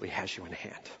absolutely has you in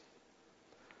hand.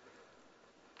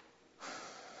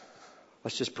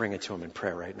 Let's just bring it to Him in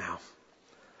prayer right now.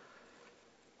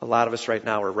 A lot of us right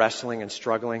now are wrestling and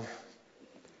struggling.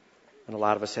 And a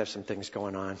lot of us have some things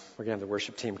going on. We're going to have the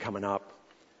worship team coming up.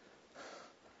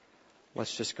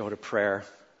 Let's just go to prayer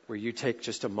where you take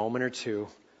just a moment or two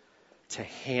to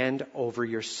hand over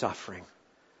your suffering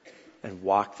and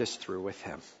walk this through with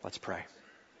Him. Let's pray.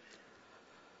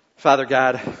 Father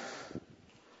God,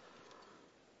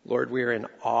 Lord, we are in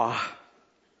awe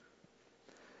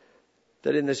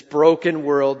that in this broken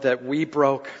world that we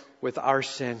broke with our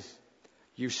sin,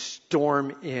 you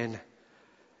storm in.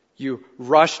 You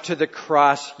rush to the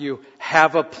cross. You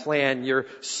have a plan. Your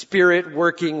Spirit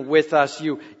working with us.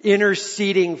 You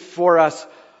interceding for us.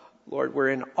 Lord, we're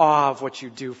in awe of what you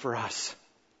do for us.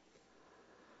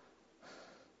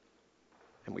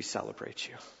 And we celebrate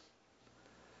you.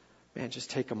 Man,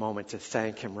 just take a moment to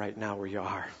thank Him right now where you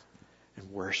are. And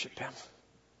worship Him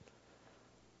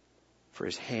for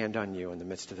His hand on you in the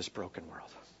midst of this broken world.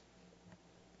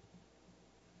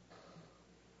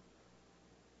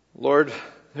 Lord,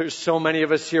 there's so many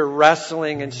of us here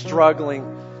wrestling and struggling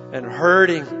and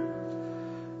hurting.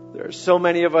 There are so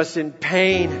many of us in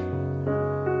pain.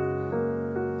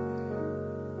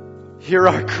 Hear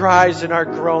our cries and our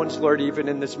groans, Lord, even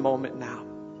in this moment now.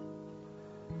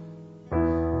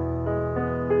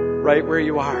 Right where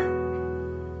you are.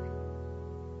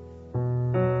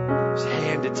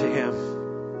 Hand it to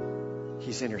Him.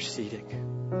 He's interceding.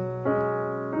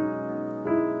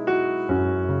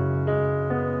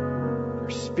 Your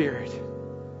Spirit,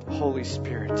 Holy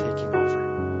Spirit, taking over.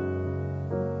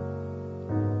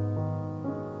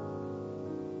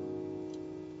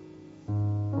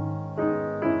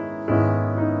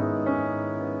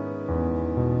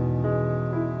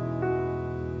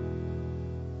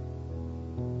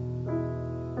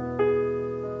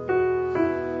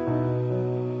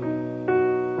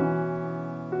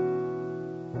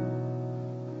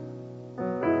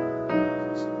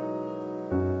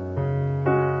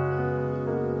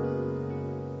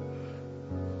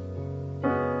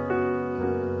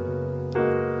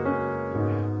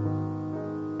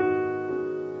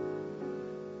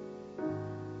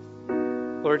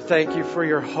 Lord, thank you for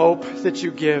your hope that you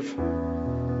give,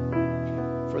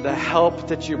 for the help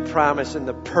that you promise and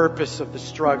the purpose of the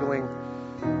struggling.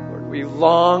 Lord, we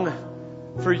long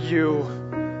for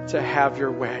you to have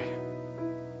your way.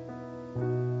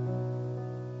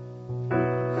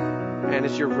 And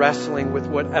as you're wrestling with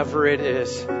whatever it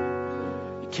is,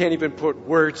 you can't even put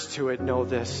words to it, know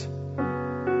this.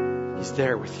 He's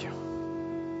there with you.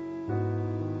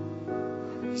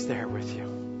 He's there with you.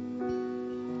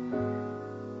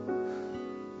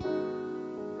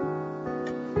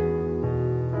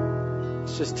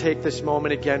 Just take this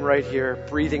moment again right here,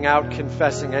 breathing out,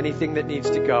 confessing anything that needs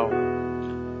to go,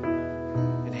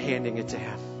 and handing it to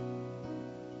Him.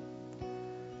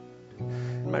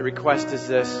 My request is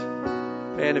this.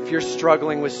 Man, if you're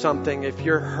struggling with something, if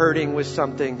you're hurting with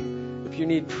something, if you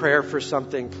need prayer for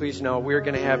something, please know we're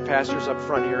going to have pastors up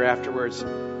front here afterwards.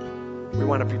 We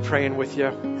want to be praying with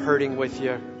you, hurting with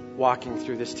you, walking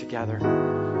through this together.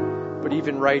 But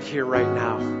even right here, right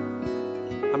now,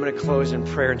 I'm going to close in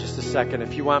prayer in just a second.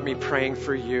 If you want me praying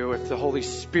for you, if the Holy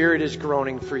Spirit is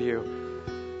groaning for you,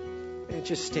 and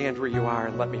just stand where you are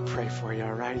and let me pray for you,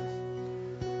 all right?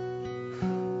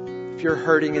 If you're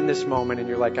hurting in this moment and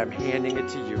you're like, I'm handing it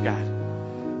to you, God,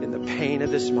 in the pain of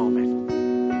this moment,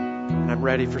 and I'm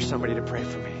ready for somebody to pray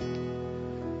for me,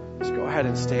 just go ahead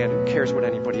and stand. Who cares what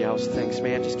anybody else thinks,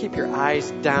 man? Just keep your eyes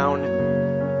down and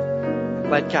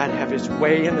let God have His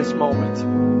way in this moment.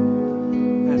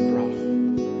 Man, bro.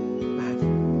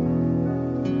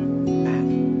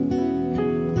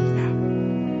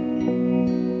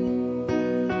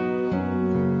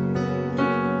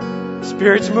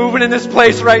 Spirit's moving in this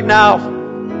place right now.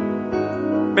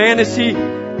 Man, is He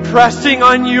pressing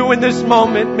on you in this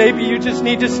moment? Maybe you just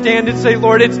need to stand and say,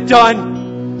 Lord, it's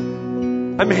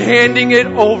done. I'm handing it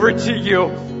over to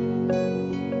you.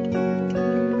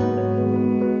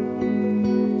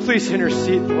 Please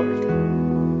intercede, Lord.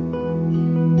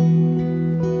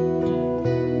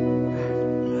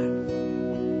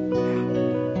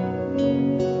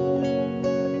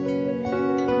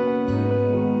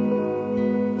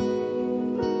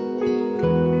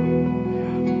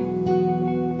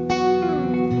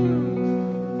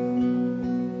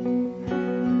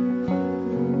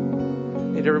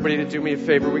 Everybody to do me a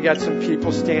favor. We got some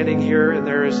people standing here and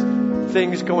there's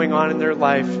things going on in their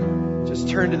life. Just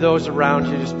turn to those around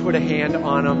you. Just put a hand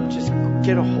on them. Just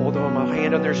get a hold of them, a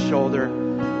hand on their shoulder.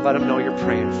 Let them know you're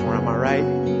praying for them, all right?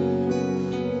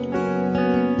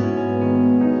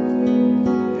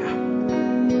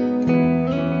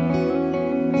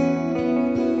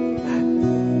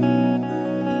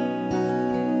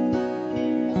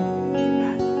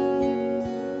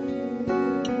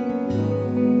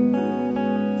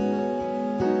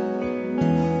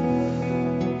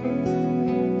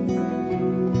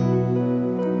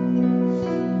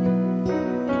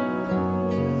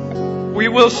 We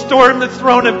will storm the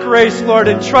throne of grace, Lord,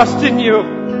 and trust in you.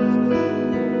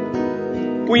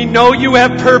 We know you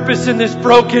have purpose in this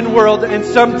broken world, and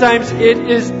sometimes it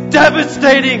is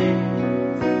devastating.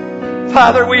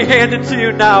 Father, we hand it to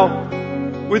you now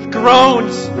with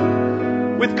groans,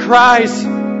 with cries.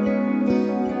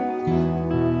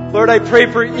 Lord, I pray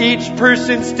for each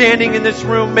person standing in this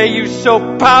room. May you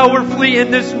so powerfully in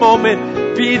this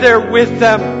moment be there with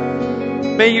them.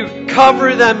 May you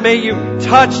cover them. May you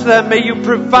touch them. May you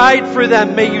provide for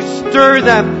them. May you stir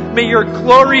them. May your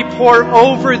glory pour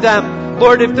over them.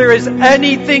 Lord, if there is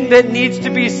anything that needs to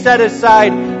be set aside,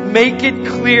 make it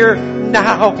clear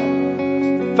now.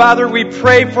 Father, we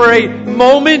pray for a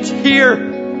moment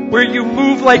here where you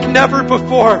move like never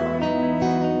before.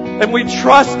 And we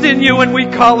trust in you and we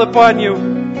call upon you.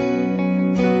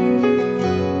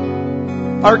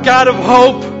 Our God of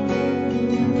hope,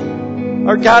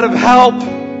 our God of help,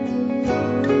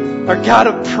 our God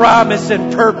of promise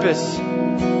and purpose.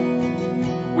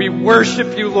 We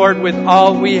worship you, Lord, with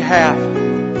all we have.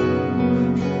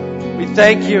 We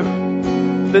thank you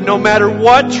that no matter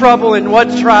what trouble and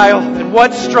what trial and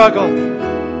what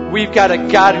struggle, we've got a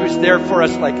God who's there for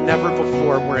us like never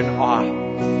before. We're in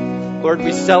awe. Lord,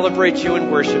 we celebrate you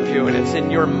and worship you, and it's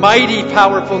in your mighty,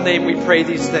 powerful name we pray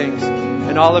these things.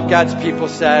 And all of God's people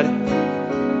said,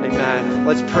 Amen.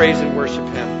 Let's praise and worship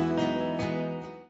Him.